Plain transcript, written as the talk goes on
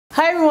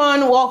Hi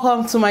everyone,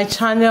 welcome to my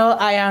channel.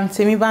 I am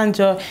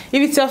Temitope.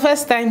 If it's your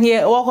first time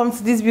here, welcome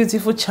to this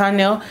beautiful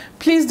channel.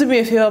 Please do me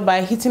a favor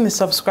by hitting the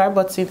subscribe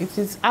button. It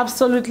is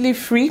absolutely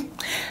free.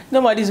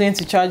 Nobody's going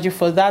to charge you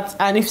for that.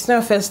 And if it's not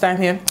your first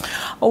time here,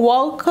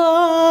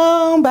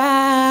 welcome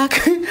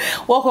back.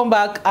 Welcome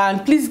back,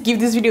 and please give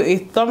this video a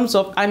thumbs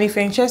up. And if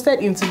you're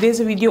interested in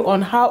today's video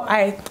on how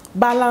I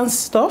balance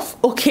stuff,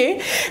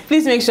 okay,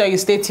 please make sure you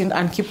stay tuned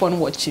and keep on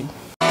watching.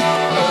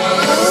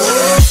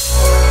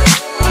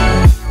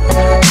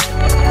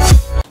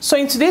 So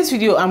in today's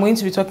video, I'm going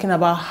to be talking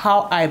about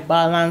how I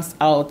balance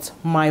out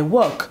my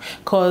work,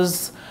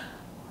 because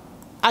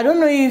I don't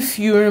know if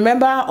you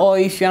remember or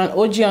if you're an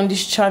OG on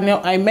this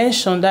channel, I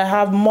mentioned I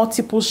have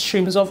multiple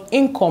streams of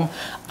income.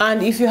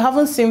 And if you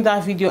haven't seen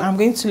that video, I'm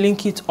going to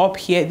link it up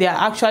here. There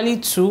are actually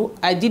two.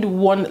 I did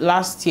one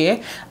last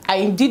year.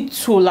 I did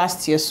two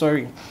last year,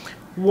 sorry.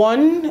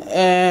 One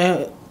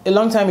a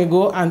long time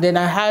ago, and then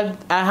I have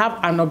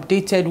an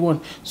updated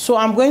one. So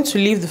I'm going to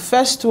leave the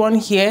first one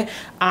here,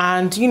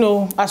 and you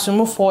know, as we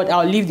move forward,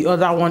 I'll leave the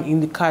other one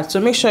in the card. So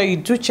make sure you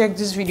do check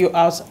this video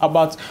out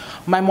about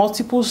my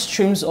multiple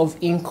streams of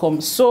income.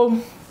 So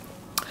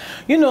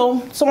you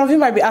know, some of you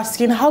might be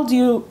asking, how do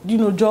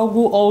you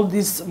juggle all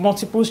these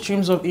multiple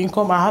streams of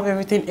income? I have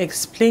everything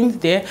explained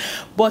there,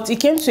 but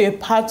it came to a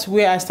part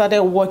where I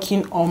started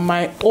working on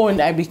my own.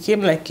 I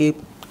became like a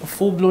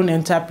full-blown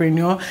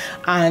entrepreneur,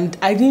 and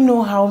I didn't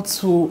know how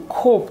to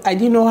cope. I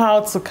didn't know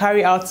how to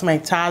carry out my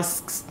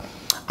tasks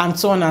and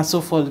so on and so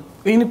forth.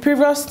 In the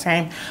previous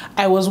time,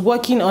 I was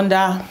working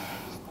under,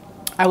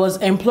 I was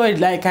employed,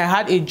 like I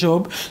had a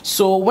job.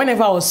 So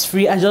whenever I was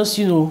free, I just,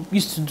 you know,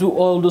 used to do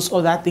all those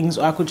other things,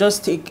 or I could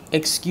just take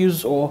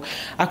excuse, or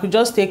I could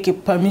just take a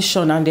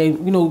permission and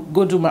then, you know,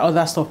 go do my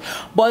other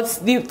stuff. But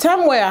the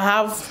time where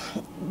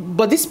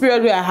this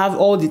period where I have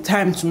all the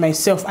time to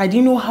myself, I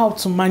didn't know how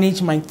to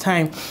manage my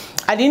time.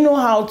 I didn't know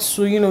how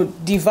to, you know,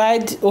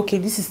 divide, okay,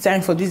 this is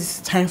time for this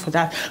is time for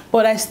that.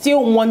 But I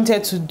still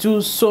wanted to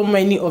do so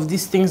many of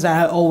these things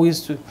that I always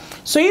do.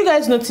 So you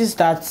guys notice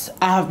that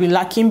I have been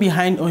lacking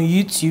behind on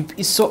YouTube.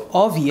 It's so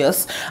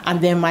obvious.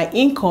 And then my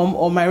income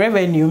or my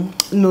revenue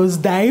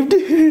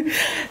nosedived.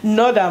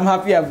 Not that I'm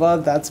happy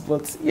about that,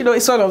 but you know,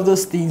 it's one of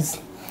those things.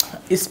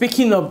 It's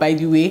picking up, by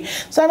the way.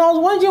 So and I was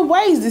wondering,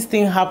 why is this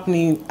thing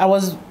happening? I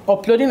was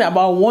uploading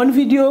about one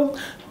video,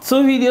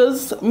 two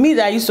videos. Me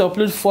that I used to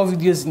upload 4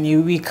 videos in a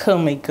week. Oh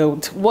my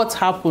god, what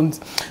happened?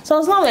 So I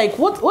was not like,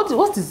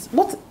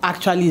 what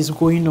actually is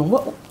going on?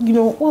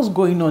 What's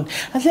going on?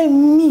 I was like,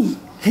 me,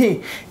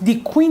 hey,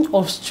 the queen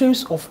of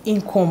streams of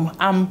income,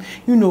 I'm,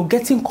 you know,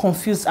 getting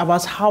confused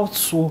about how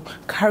to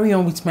carry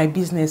on with my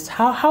business.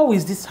 How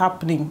is this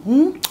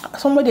happening?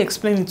 Somebody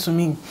explain it to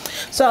me.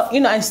 So, you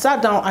know, I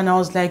sat down and I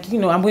was like, you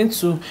know, I'm going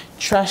to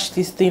trash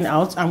this thing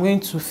out. I'm going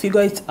to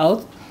figure it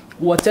out.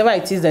 Whatever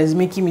it is that is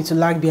making me to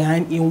lag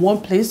behind in one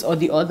place or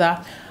the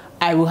other,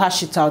 I will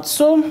hash it out.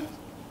 So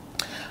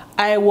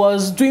I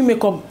was doing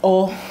makeup,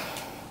 or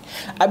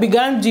I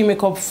began doing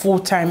makeup full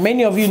time.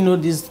 Many of you know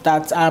this,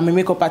 that I'm a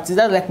makeup artist.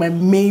 That's like my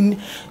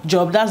main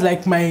job. That's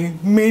like my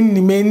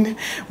main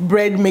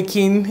bread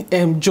making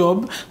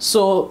job.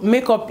 So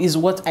makeup is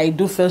what I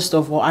do first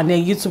of all, and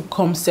then YouTube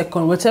comes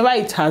second. Whatever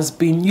it has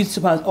been,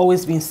 YouTube has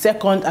always been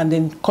second, and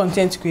then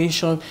content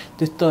creation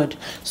the third.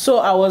 So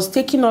I was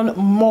taking on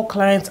more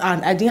clients,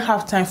 and I didn't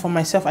have time for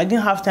myself. I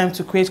didn't have time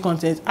to create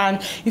content.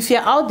 And if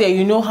you're out there,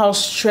 you know how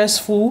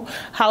stressful,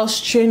 how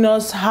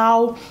strenuous,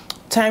 how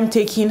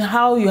time-taking,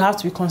 how you have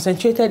to be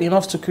concentrated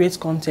enough to create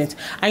content.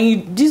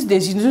 And these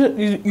days,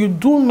 you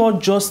do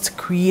not just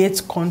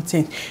create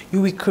content.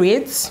 You will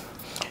create,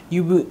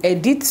 you will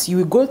edit, you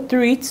will go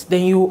through it,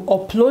 then you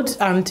upload.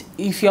 And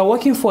if you're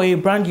working for a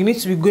brand, you need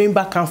to be going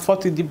back and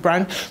forth with the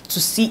brand to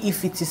see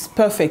if it is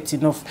perfect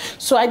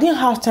enough. So I didn't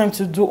have time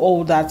to do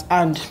all that,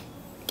 and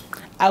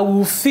I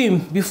will film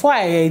before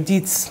I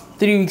edit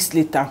 3 weeks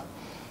later.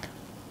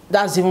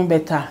 That's even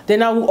better.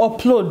 Then I will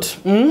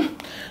upload.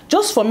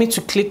 Just for me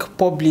to click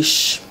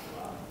publish,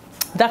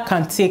 that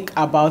can take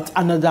about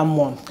another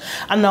month.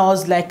 And I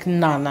was like,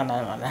 nah.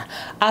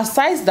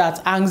 Aside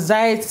that,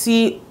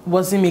 anxiety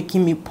wasn't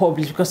making me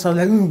publish, because I was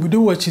like, we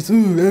don't watch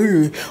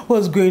it.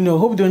 What's going on?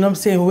 Hope they're not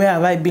saying, where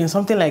have I been?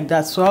 Something like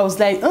that. So I was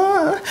like,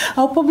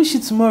 I'll publish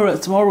it tomorrow.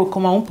 Tomorrow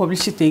come, I won't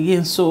publish it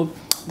again. So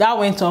that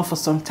went on for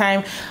some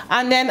time,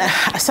 and then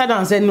I sat down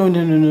and said,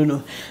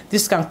 no,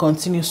 this can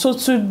continue. So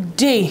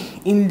today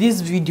in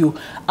this video,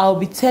 I'll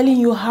be telling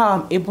you how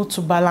I'm able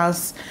to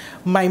balance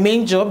my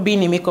main job,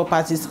 being a makeup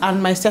artist,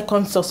 and my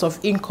second source of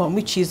income,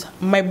 which is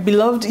my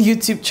beloved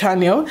YouTube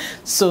channel.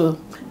 So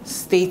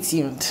stay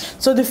tuned.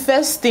 So the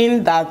first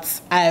thing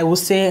that I will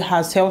say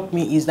has helped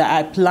me is that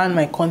I plan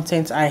my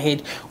content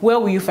ahead. Where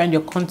will you find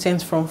your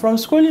content from? From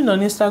scrolling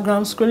on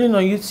Instagram, scrolling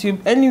on YouTube,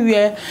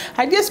 anywhere.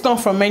 Ideas come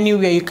from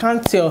anywhere, you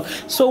can't tell.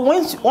 So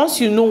once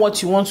you know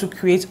what you want to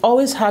create,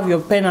 always have your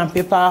pen and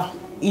paper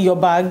in your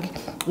bag,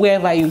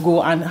 wherever you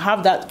go and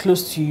have that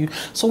close to you.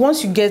 So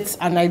once you get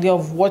an idea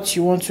of what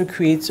you want to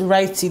create,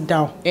 write it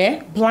down.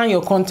 Plan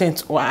your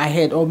content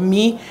ahead. Or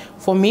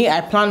for me,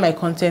 I plan my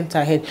content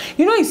ahead.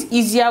 You know, it's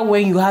easier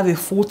when you have a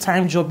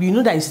full-time job. You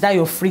know that it's that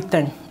your free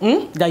time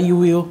that you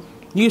will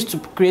use to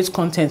create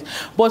content.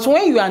 But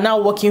when you are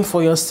now working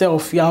for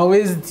yourself, you're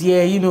always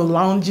there, you know,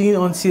 lounging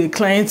until a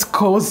client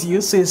calls you.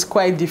 So it's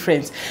quite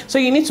different. So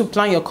you need to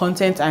plan your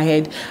content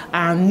ahead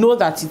and know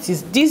that it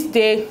is this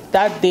day,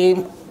 that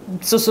day,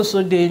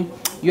 so day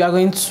you are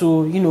going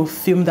to, you know,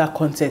 film that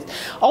content.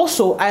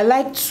 Also, I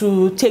like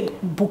to take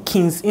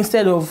bookings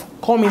instead of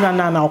come in and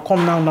now,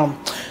 come now.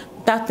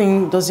 That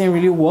thing doesn't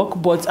really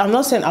work, but I'm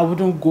not saying I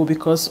wouldn't go,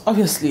 because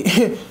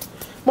obviously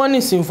money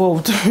is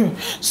involved.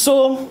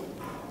 So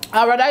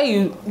I'd rather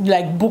you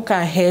like book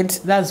ahead.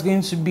 That's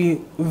going to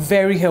be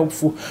very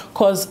helpful,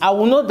 because I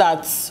will know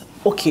that,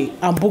 okay,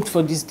 I'm booked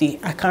for this day,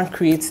 I can't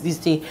create this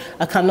day,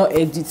 I cannot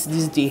edit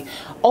this day.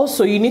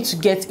 Also, you need to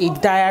get a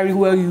diary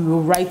where you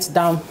will write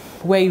down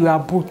where you are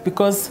booked,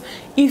 because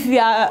if you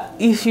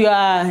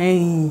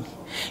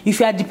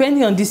are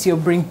depending on this your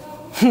brain,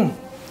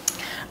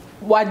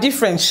 what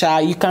different, Sha?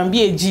 You can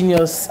be a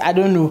genius, I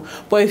don't know,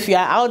 but if you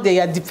are out there,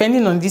 you're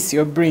depending on this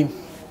your brain,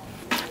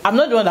 I'm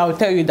not the one that will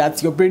tell you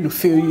that your brain will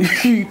fail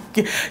you.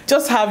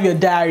 Just have your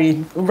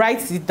diary,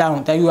 write it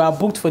down that you are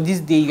booked for this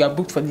day, you are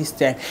booked for this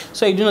time,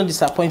 so you do not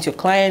disappoint your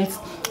clients.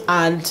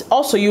 And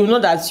also, you know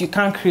that you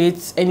can't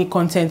create any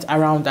content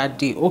around that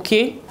day.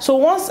 Okay, so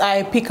once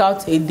I pick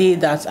out a day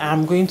that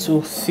I'm going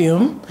to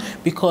film,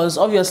 because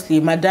obviously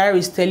my diary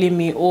is telling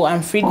me, oh,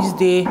 I'm free this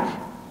day,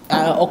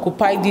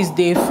 occupy this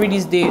day, free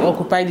this day,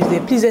 occupy this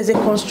day. Please, there's a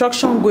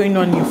construction going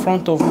on in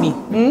front of me.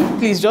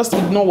 Please just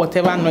ignore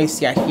whatever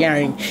noise you're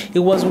hearing. It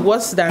was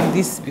worse than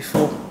this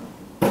before.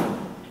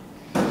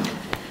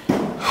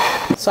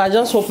 So I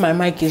just hope my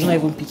mic is not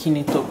even picking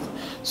it up.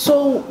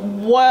 So,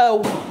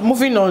 well,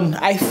 moving on,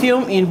 I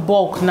film in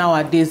bulk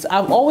nowadays.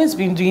 I've always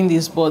been doing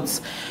this, but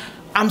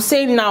I'm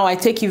saying now I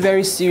take it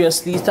very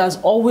seriously. It has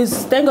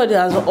always, thank God, it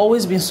has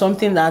always been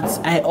something that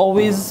I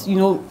always, you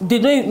know,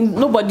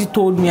 nobody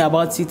told me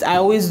about it. I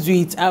always do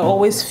it. I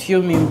always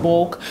film in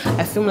bulk.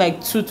 I film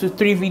like 2 to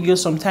 3 videos,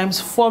 sometimes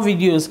 4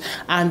 videos,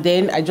 and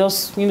then I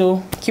just, you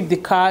know, keep the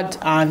card,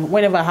 and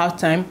whenever I have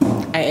time,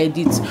 I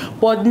edit.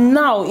 But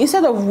now,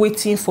 instead of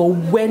waiting for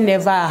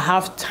whenever I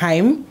have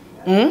time,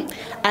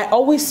 I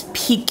always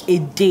pick a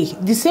day.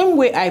 The same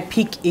way I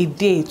pick a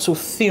day to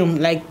film,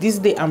 like this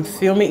day I'm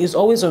filming is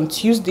always on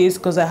Tuesdays,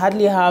 because I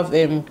hardly have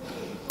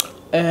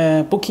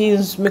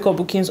bookings, makeup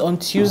bookings on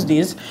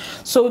Tuesdays.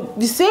 So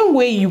the same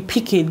way you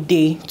pick a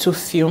day to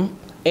film,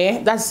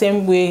 that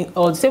same way,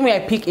 or the same way I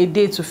pick a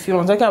day to film,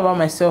 I'm talking about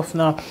myself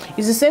now,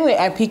 it's the same way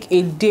I pick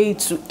a day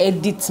to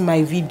edit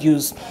my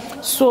videos.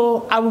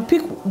 So I will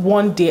pick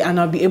one day and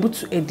I'll be able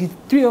to edit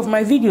 3 of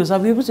my videos. I'll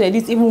be able to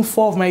edit even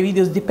 4 of my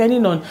videos,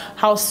 depending on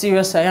how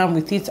serious I am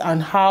with it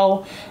and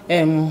how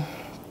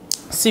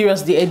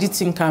serious the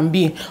editing can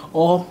be,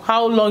 or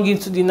how long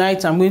into the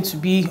night I'm going to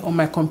be on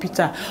my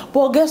computer.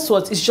 But guess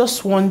what, it's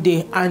just one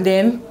day, and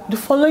then the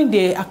following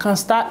day I can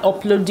start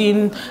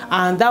uploading,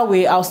 and that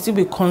way I'll still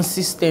be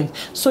consistent.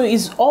 So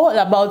it's all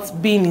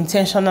about being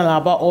intentional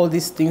about all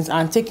these things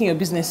and taking your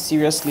business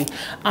seriously.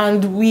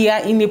 And we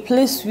are in a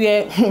place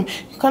where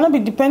you cannot be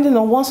depending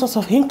on one source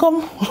of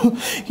income.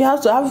 You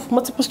have to have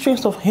multiple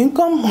streams of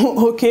income.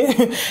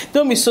 Okay,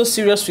 don't be so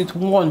serious with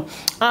one.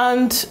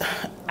 And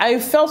I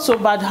felt so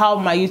bad how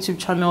my YouTube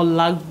channel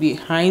lagged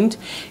behind.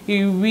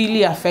 It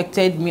really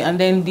affected me, and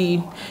then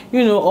the,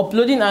 you know,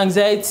 uploading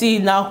anxiety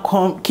now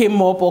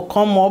came up,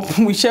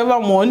 whichever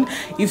one.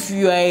 If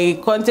you are a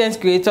content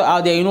creator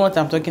out there, you know what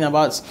I'm talking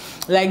about.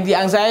 Like the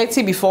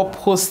anxiety before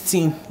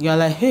posting, you're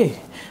like, hey,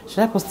 should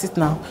I post it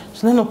now?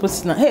 Should I not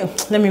post it now? Hey,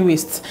 let me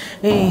waste.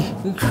 Hey.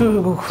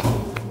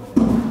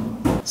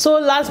 So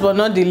last but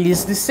not the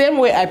least, the same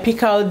way I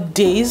pick out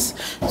days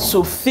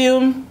to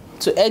film,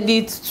 to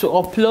edit, to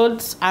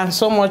upload, and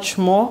so much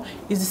more,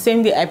 is the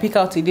same day I pick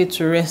out a day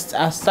to rest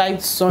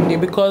aside Sunday.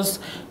 Because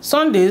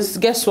Sundays,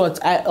 guess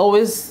what, I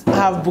always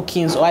have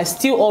bookings, or I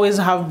still always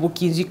have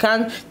bookings. You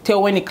can't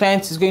tell when a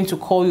client is going to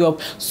call you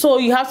up, so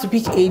you have to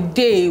pick a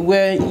day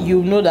where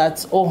you know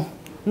that, oh,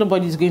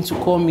 nobody's going to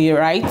call me,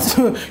 right?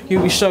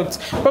 You'll be shocked.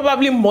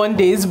 Probably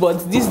Mondays,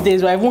 but these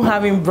days we're even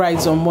having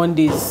brides on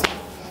Mondays.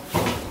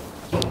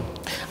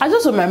 I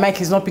just hope my mic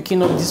is not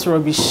picking up this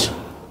rubbish.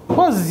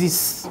 What's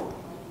this?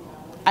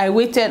 I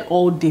waited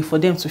all day for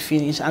them to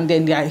finish, and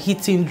then they are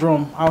hitting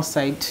drum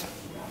outside.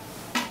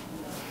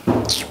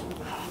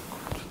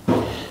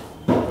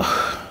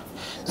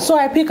 So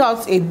I pick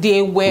out a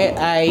day where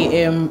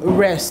I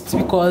rest,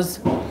 because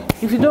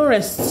if you don't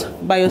rest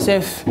by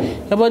yourself,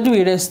 your body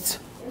will rest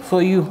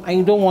for you, and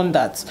you don't want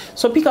that.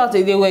 So pick out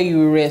a day where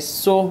you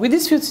rest. So with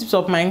these few tips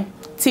of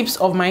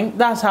mine,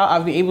 that's how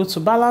I've been able to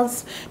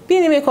balance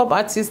being a makeup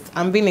artist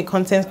and being a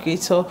content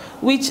creator,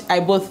 which I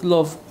both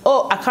love.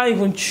 Oh, I can't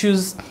even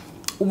choose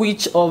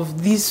which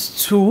of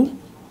these two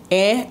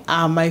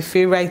are my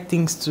favorite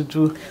things to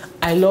do.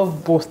 I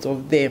love both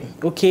of them.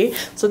 Okay,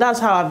 so that's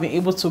how I've been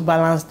able to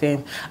balance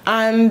them.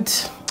 And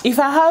if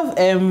I have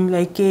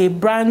like a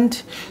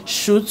brand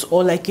shoot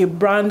or like a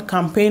brand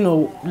campaign,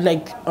 or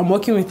like I'm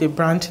working with a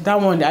brand, that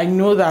one I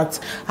know that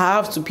I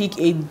have to pick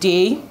a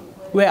day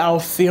where I'll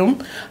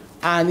film,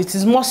 and it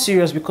is more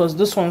serious because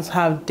those ones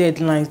have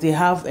deadlines. They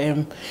have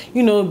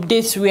you know,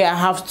 dates where I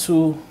have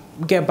to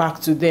get back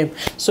to them,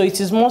 so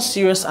it is more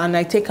serious, and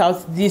I take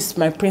out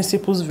my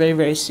principles very,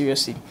 very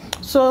seriously.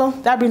 So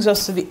that brings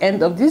us to the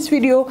end of this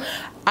video.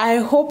 I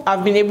hope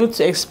I've been able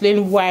to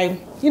explain why,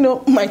 you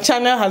know, my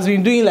channel has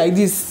been doing like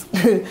this.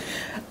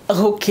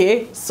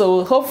 Okay,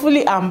 so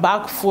hopefully I'm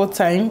back full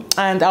time,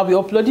 and I'll be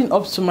uploading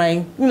up to my,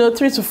 you know,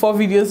 3 to 4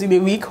 videos in a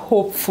week,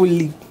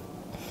 hopefully.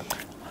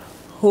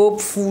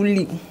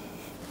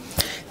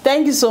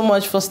 Thank you so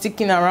much for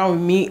sticking around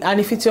with me, and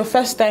if it's your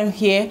first time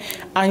here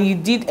and you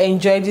did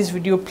enjoy this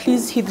video,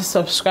 please hit the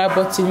subscribe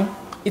button.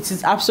 It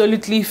is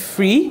absolutely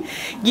free.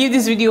 Give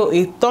this video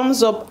a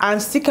thumbs up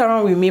and stick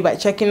around with me by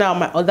checking out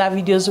my other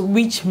videos,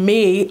 which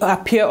may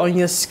appear on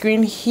your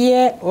screen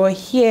here or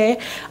here,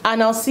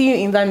 and I'll see you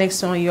in the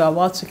next one you're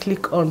about to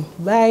click on.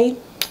 Bye.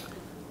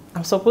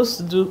 I'm supposed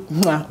to do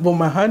but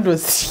my hand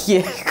was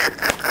here.